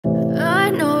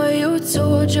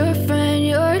told your friend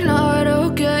you're not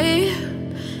okay,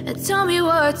 and tell me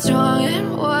what's wrong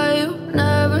and why you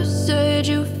never said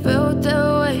you felt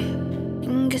that way.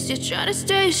 And guess you're trying to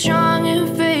stay strong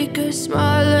and fake a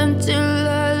smile until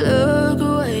I look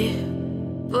away.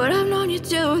 But I've known you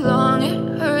too long,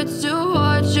 it hurts to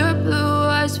watch your blue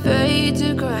eyes fade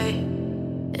to gray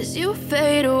as you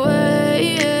fade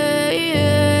away,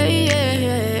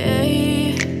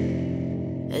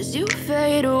 as you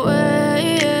fade away.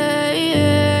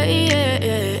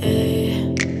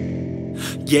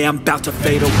 Yeah, I'm about to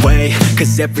fade away,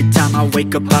 cause every time I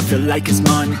wake up I feel like it's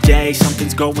Monday.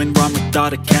 Something's going wrong with all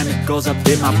the chemicals up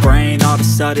in my brain. All of a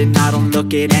sudden I don't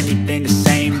look at anything the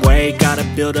same way. Gotta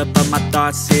build up of my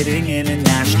thoughts sitting in an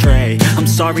ashtray. I'm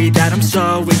sorry that I'm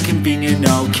so inconvenient,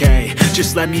 okay.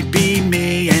 Just let me be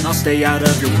me and I'll stay out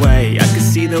of your way. I can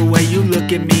see the way you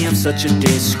look at me, I'm such a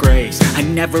disgrace. I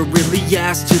never really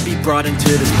asked to be brought into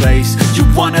this place. You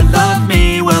wanna love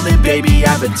me? Well then baby,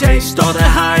 have a taste. All the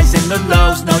highs and the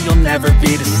lows, no, you'll never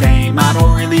be the same. I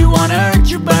don't really wanna hurt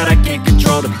you, but I can't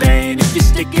control the pain. If you're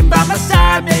sticking by my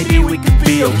side, maybe we could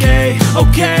be okay.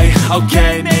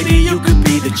 Okay, maybe you could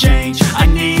be the change I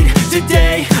need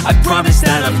today. I promise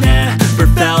that I've never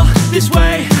felt this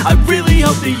way. I really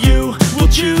hope that you will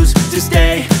choose to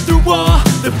stay through all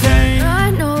the pain.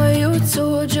 I know you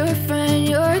told your friend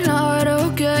you're not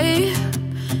okay,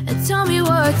 and tell me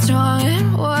what's wrong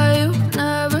and why you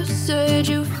never said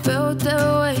you felt that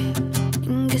way.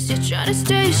 Guess you're trying to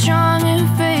stay strong and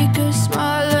fake a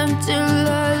smile until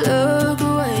I look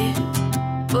away.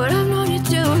 But I've known you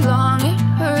too long, it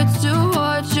hurts to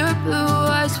watch your blue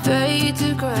eyes fade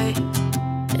to gray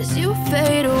as you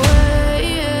fade away,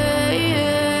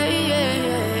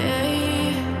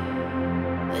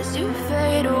 as you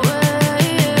fade away,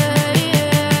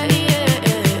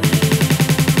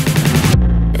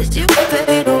 as you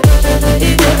fade away.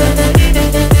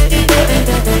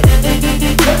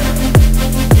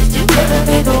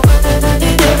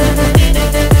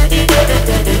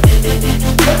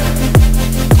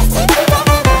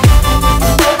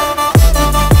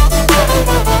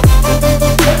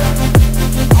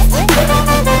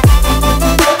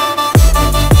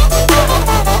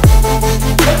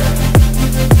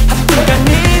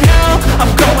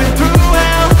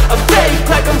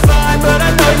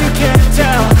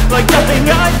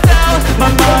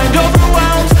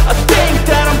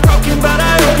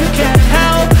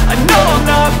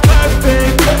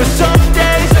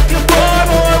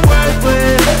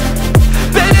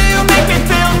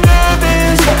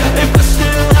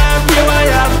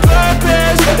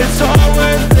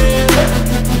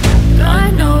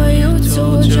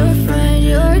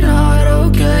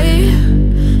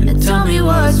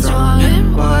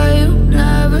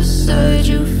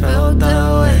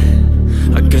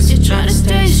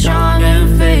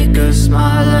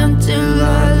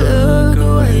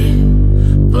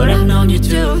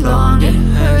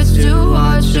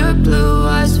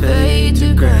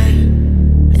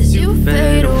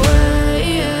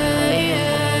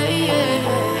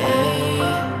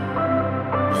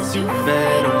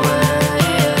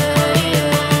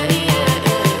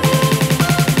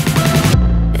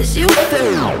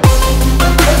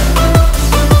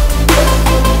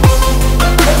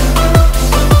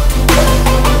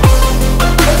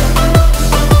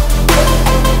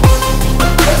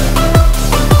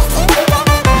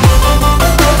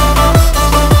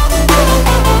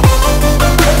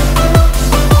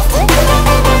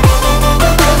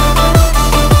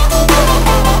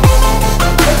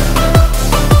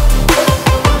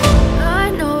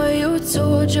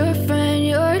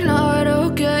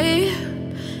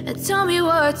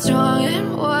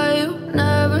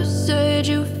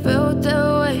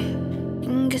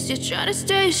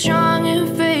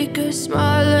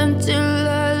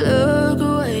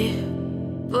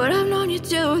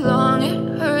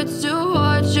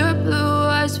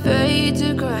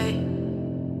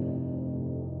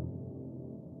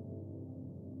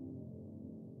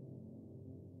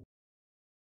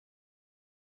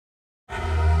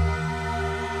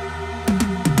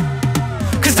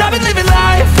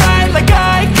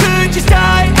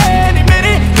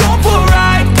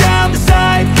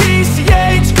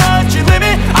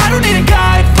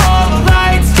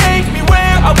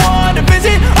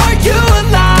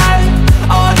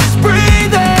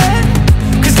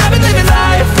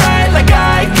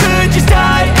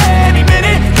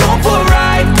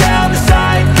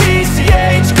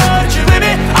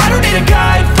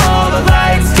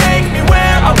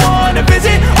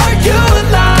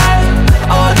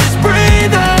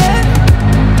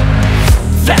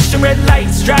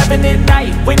 Driving at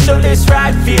night, windowless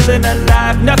ride, feeling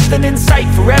alive. Nothing nothing in sight,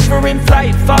 forever in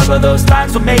flight. Follow those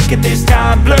lines, we'll make it this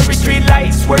time. Blurry street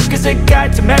lights, work as a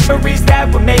guide to memories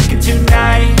that we're making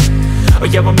tonight. Oh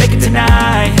yeah, we'll make it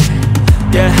tonight.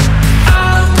 Yeah,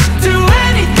 I'll do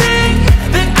anything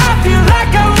that I feel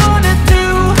like I wanna do.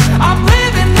 I'm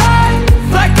living life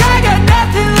like I got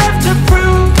nothing left to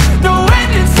prove. No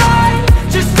end in sight,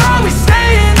 just always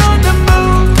staying on the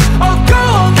move. I'll go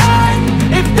all night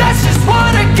if that's just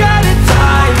what I gotta do.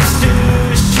 Life's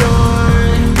too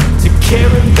short to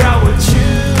care about what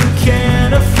you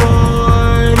can't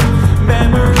afford.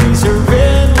 Memories are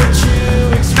in what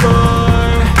you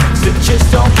explore, so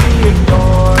just don't be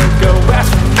ignored. Go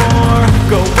ask for more,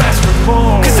 go ask for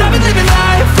more. 'Cause I've been living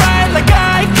life right like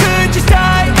I could just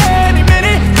die any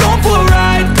minute. Going for a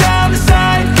ride down the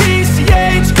side,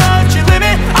 PCH, country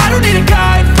limit. I don't need a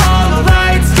guide, follow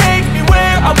lights, take me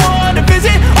where I wanna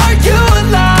visit. Are you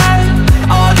alive?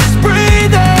 I'll just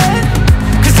breathe in.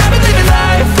 'Cause I've been living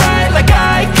life right like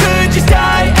I could just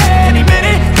die any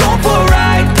minute. Going for a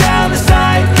ride down the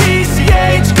side,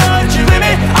 PCH, country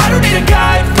limit. I don't need a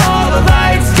guide, follow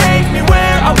lights, take me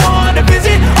where I wanna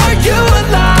visit. Are you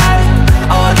alive?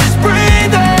 I'll just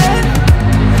breathe in.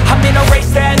 I'm in a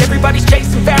race that everybody's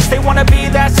chasing fast. They wanna be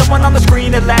that someone on the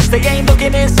screen at last. They ain't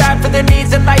looking inside for their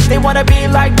needs in life. They wanna be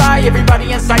liked by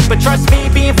everybody in sight. But trust me,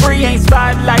 being free ain't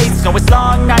spotlights. No, it's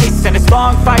long nights and it's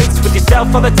long fights with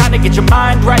yourself all the time to get your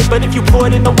mind right. But if you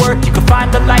put in the work, you can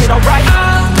find the light, alright.